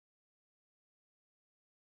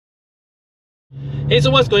Hey,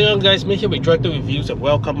 so what's going on, guys? Me here with Droid Reviews, and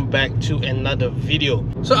welcome back to another video.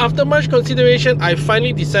 So after much consideration, I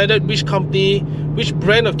finally decided which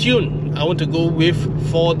brand of tune I want to go with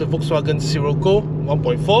for the Volkswagen Scirocco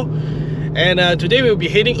 1.4. And today we'll be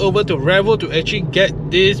heading over to REVO to actually get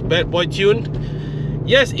this bad boy tuned.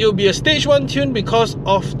 Yes, it will be a stage 1 tune because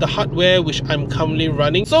of the hardware which I'm currently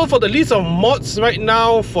running. So for the list of mods right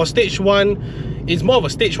now for stage 1, it's more of a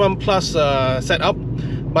stage 1 plus setup.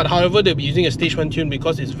 But however, they'll be using a stage 1 tune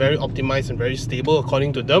because it's very optimized and very stable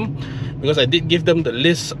according to them. Because I did give them the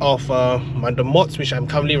list of the mods which I'm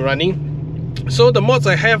currently running. So the mods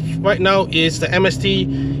I have right now is the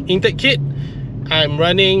MST intake kit. I'm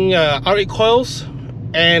running R8 coils,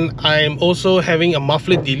 and I'm also having a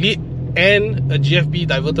muffler delete and a GFB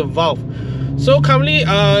diverter valve. So currently it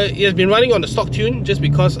has been running on the stock tune just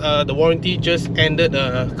because the warranty just ended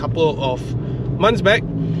a couple of months back.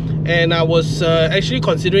 And I was actually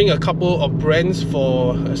considering a couple of brands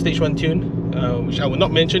for a stage 1 tune, which I will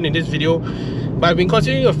not mention in this video, but I've been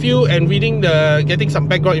considering a few and getting some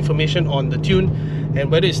background information on the tune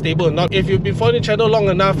and whether it's stable or not. If you've been following the channel long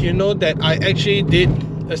enough, you know that I actually did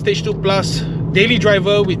a stage 2 plus daily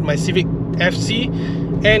driver with my Civic FC,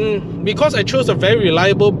 and because I chose a very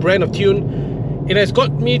reliable brand of tune, it has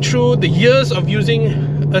got me through the years of using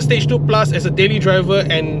a stage 2 plus as a daily driver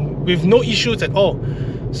and with no issues at all.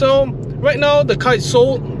 So right now the car is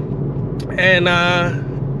sold, and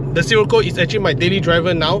the Scirocco is actually my daily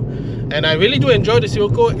driver now, and I really do enjoy the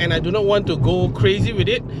Scirocco, and I do not want to go crazy with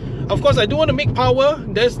it. Of course, I do want to make power.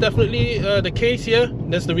 That's definitely the case here.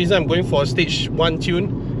 That's the reason I'm going for a stage 1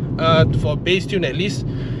 tune, for a base tune at least.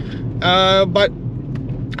 But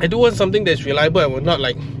I do want something that's reliable. I will not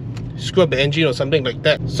like screw up the engine or something like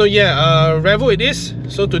that. So yeah, REVO it is.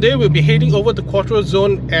 So today we'll be heading over to Quattro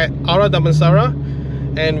Zone at Ara Damansara,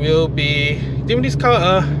 and we'll be giving this car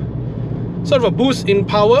a sort of a boost in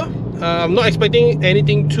power. I'm not expecting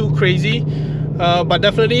anything too crazy, but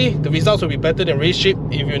definitely the results will be better than Race Chip.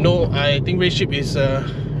 If you know, I think Race Chip is a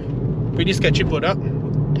pretty sketchy product,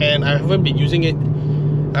 and I haven't been using it.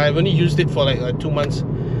 I've only used it for like 2 months.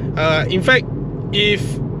 In fact, if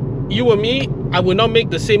you were me, I would not make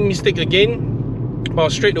the same mistake again. I'll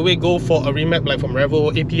straight away go for a remap like from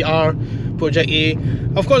REVO, APR, Project A.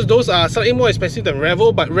 Of course, those are slightly more expensive than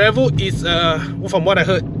REVO, but REVO is, from what I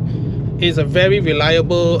heard, is a very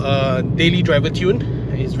reliable daily driver tune.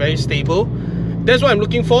 It's very stable. That's what I'm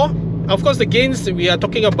looking for. Of course, the gains, we are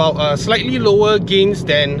talking about slightly lower gains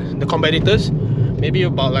than the competitors, maybe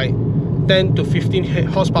about like 10 to 15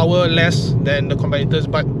 horsepower less than the competitors.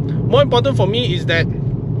 But more important for me is that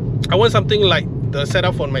I want something like the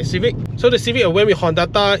setup for my Civic. So the Civic I went with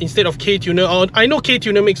Hondata instead of K-Tuner. I know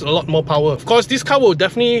K-Tuner makes a lot more power. Of course, this car will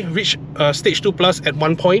definitely reach stage 2 plus at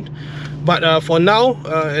one point, but for now,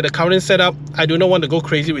 at the current setup, I do not want to go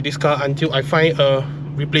crazy with this car until I find a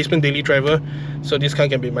replacement daily driver, so this car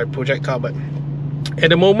can be my project car. But at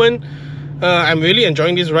the moment, I'm really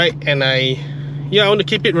enjoying this ride, and I want to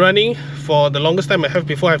keep it running for the longest time I have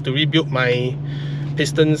before I have to rebuild my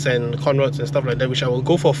pistons and conrods and stuff like that, which I will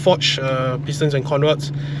go for forged pistons and conrods.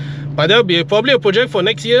 But that'll be probably a project for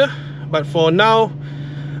next year. But for now,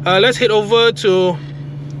 let's head over to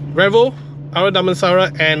REVO, Ara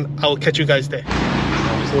Damansara, and I'll catch you guys there.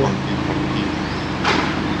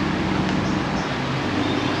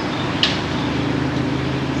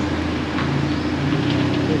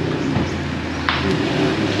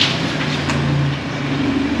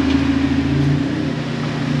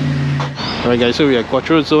 Alright guys, so we are at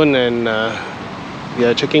Quattro Zone, and we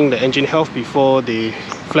are checking the engine health before they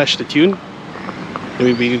flash the tune. Let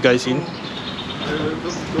me bring you guys in.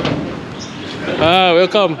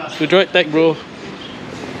 Welcome to Droid Tech, bro.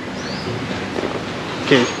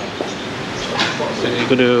 Okay, so you're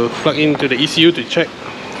going to plug into the ECU to check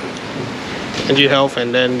engine health,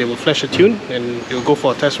 and then they will flash the tune, and you'll go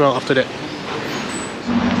for a test route after that.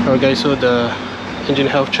 Alright guys, so the engine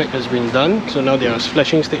health check has been done. So now they are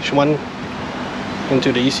flashing stage 1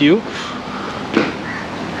 into the ECU.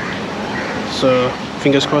 So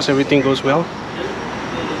fingers crossed everything goes well.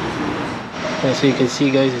 And so you can see,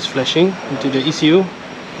 guys, it's flashing into the ECU,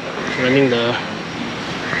 running the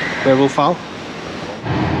REVO file.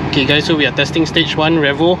 Okay guys, so we are testing stage 1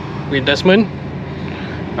 REVO with Desmond.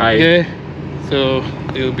 Hi. Okay, so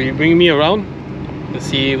they'll be bringing me around. Let's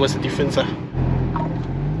see what's the difference.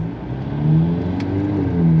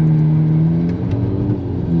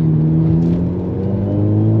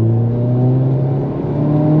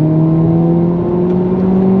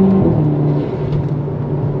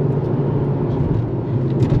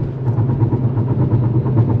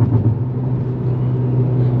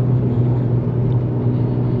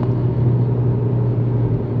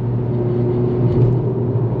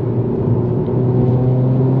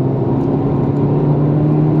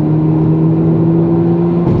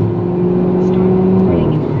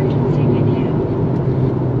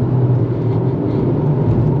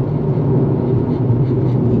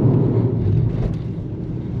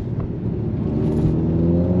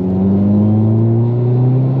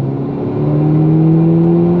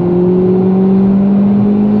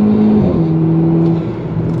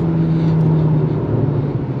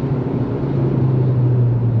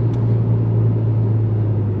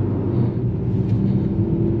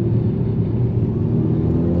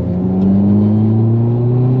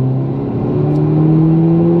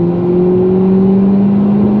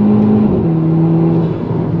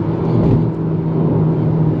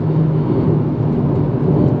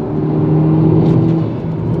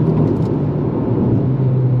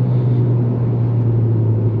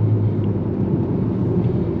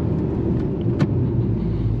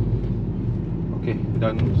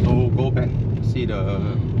 done. So go back, see the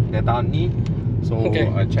data on me. So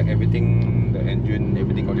I check everything, the engine,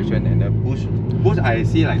 everything condition, and the boost I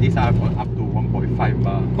see like this are up to 1.5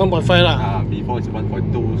 bar. 1.5 lah. Before it's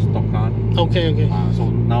 1.2 stock car. Okay. So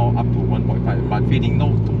now up to 1.5, but feeling not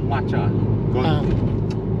too much.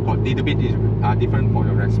 Got little bit is different for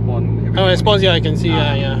your response. Response, yeah, I can see.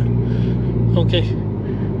 Yeah. Okay.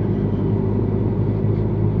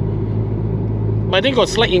 But I think got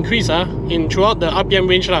slight increase in throughout the RPM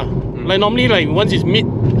range lah. Like normally, like once it's mid,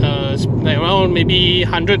 like around maybe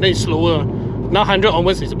 100, then it's slower. Now 100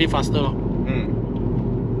 onwards is a bit faster.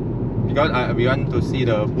 Because we want to see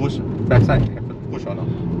the boost backside have a push or not.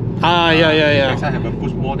 Yeah. Backside have a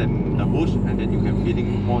push more than the boost, and then you can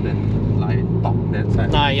feeling more than like top that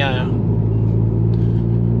side. Yeah.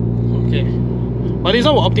 Okay. But this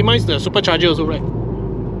one will optimize the supercharger also, right?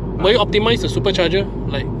 Will you optimize the supercharger?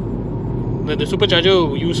 Like the supercharger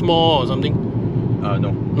will use more or something?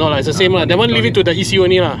 No. No, like it's the same lah. That one leave it to the ECU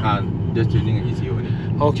only lah. Just using an ECU only.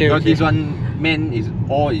 Okay. Because this one main is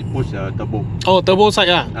all it push the turbo. Oh, turbo side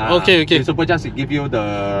lah. Okay. The supercharger give you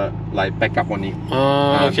the like backup only.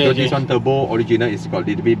 Okay. This one turbo original is got a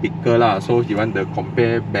little bit bigger lah. So he want the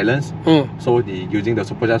compare balance. So he using the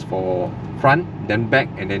supercharger for front, then back,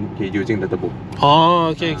 and then he using the turbo.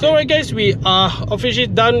 Okay. So alright guys, we are officially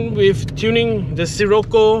done with tuning the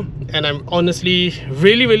Scirocco, and I'm honestly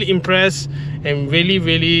really impressed and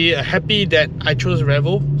really happy that I chose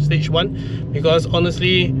REVO Stage 1, because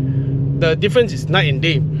honestly the difference is night and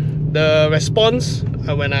day. The response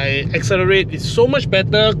when I accelerate is so much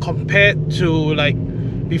better compared to like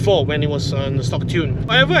before when it was on the stock tune.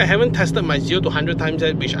 However, I haven't tested my 0 to 100 times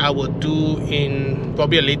yet, which I will do in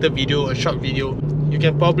probably a later video, a short video. You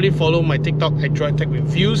can probably follow my TikTok at Droid Tech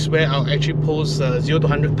Reviews, where I'll actually post 0 to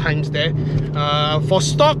 100 times there. For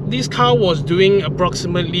stock, this car was doing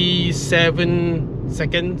approximately 7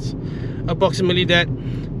 seconds, approximately that.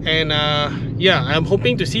 And yeah, I'm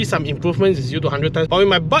hoping to see some improvements in 0 to 100 times. But with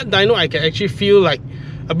my butt dyno, I can actually feel like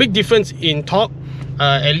a big difference in torque,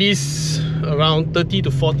 at least around 30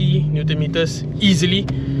 to 40 Newton meters easily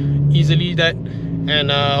that.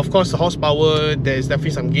 And of course the horsepower, there's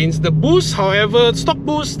definitely some gains. The boost, however, stock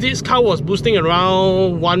boost, this car was boosting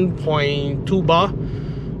around 1.2 bar,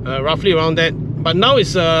 roughly around that. But now it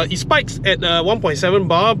spikes at 1.7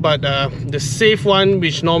 bar, but the safe one,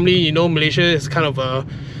 which normally, you know, Malaysia is kind of a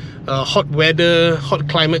hot weather, hot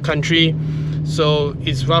climate country, so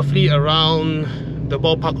it's roughly around the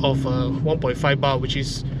ballpark of 1.5 bar, which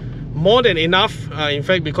is more than enough, in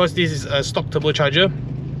fact, because this is a stock turbocharger.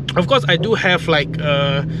 Of course, I do have like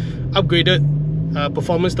upgraded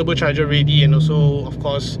performance turbocharger ready, and also of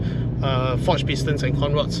course forged pistons and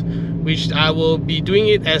con rods, which I will be doing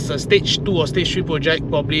it as a stage 2 or stage 3 project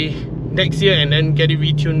probably next year, and then get it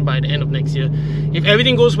retuned by the end of next year if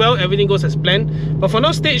everything goes well, everything goes as planned. But for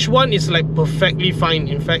now, stage 1 is like perfectly fine.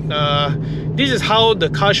 In fact, this is how the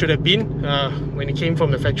car should have been when it came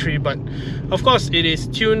from the factory. But of course, it is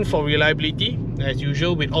tuned for reliability as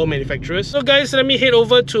usual with all manufacturers. So guys, let me head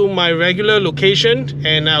over to my regular location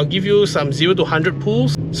and I'll give you some 0 to 100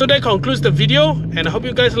 pulls. So that concludes the video, and I hope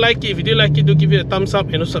you guys like it. If you did like it, do give it a thumbs up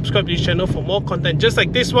and subscribe to this channel for more content just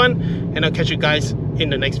like this one, and I'll catch you guys in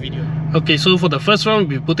the next video. Okay, so for the first one,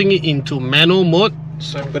 we'll be putting it into manual mode.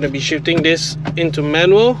 So I'm going to be shifting this into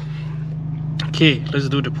manual. Okay, let's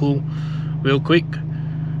do the pull real quick.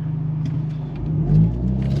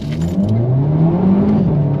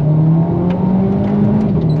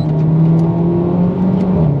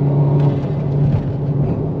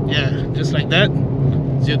 Yeah, just like that,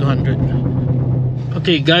 0 to 100.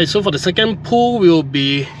 Okay guys, so for the second pull, we'll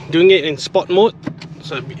be doing it in sport mode.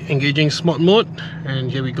 So I'll be engaging sport mode,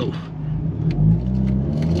 and here we go.